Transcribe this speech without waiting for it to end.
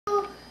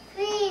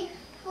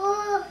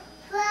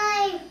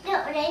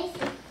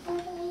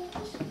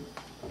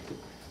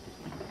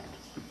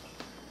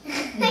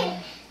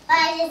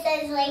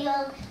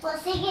song. We'll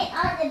sing it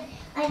under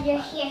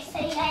here so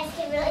you guys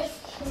can really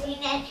sing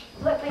it.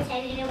 We're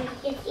pretending that we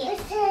can see it.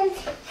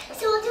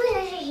 So we'll do it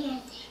under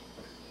here.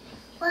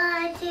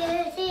 1, 2,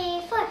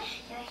 3, 4.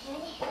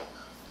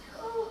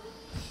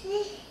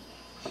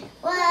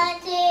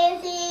 1, 2,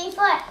 3,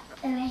 4.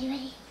 Ready,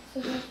 ready.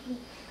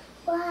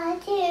 1,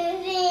 2,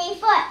 3,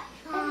 4.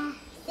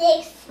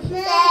 6, 7,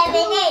 8.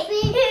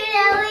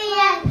 Here we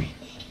are.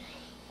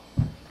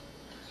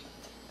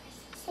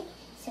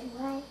 So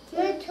 1,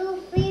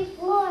 2, 3,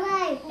 4,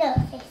 5. No,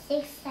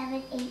 6,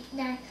 7, 8,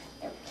 9.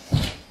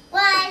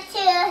 1,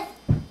 2,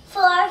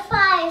 4,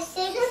 5,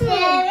 6, 7,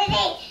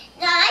 8,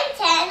 9,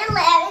 10,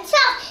 11,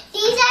 12.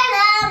 These are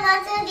the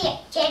months of the year.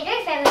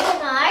 January, February,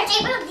 March,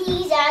 April.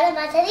 These are the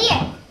months of the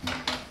year.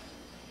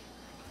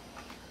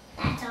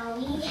 That's all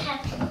we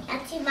have. Now,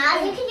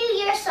 Miles, you can do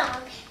your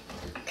song.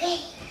 Okay.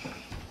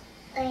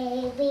 A,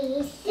 B,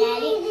 C, D,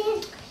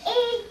 E,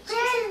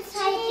 F, G,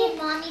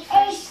 Mommy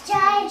first. H,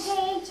 I, J,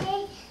 J,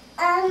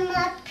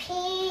 P,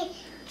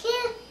 Q,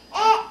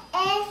 R,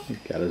 S. He's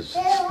got his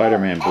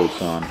Spider-Man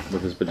boots on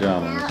with his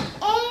pajamas.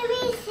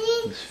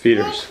 His feet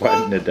are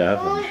sweating to death,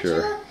 I'm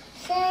sure.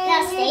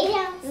 Now stay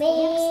down.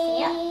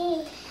 Stay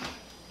up.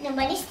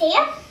 Nobody stay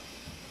up.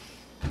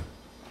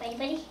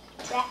 Everybody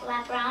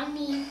wrap around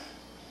me.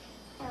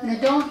 Now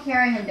don't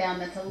carry him down.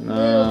 That's a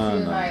little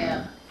too high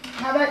up.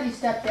 How about you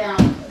step down?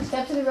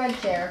 Step to the red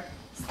chair.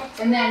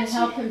 And then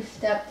help him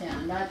step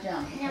down, not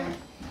jump. Okay?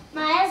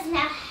 Miles,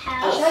 now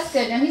how? Oh, that's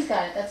good. Now he's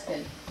got it. That's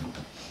good.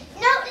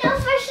 No,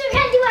 first we're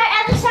going to do our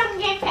other song.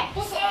 We're going to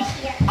practice it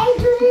here. I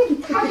do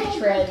it. Happy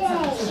birthday.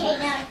 Okay,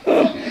 now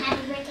sing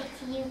happy birthday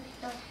to you.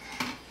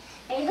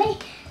 Everybody.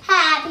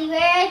 Happy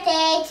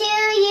birthday to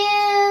you.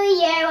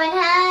 You're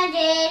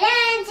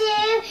 102.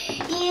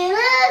 You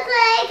look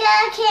like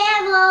a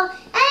camel.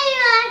 And you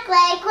look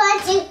like 1,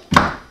 2.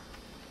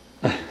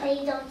 But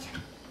you don't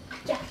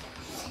jump.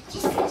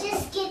 Just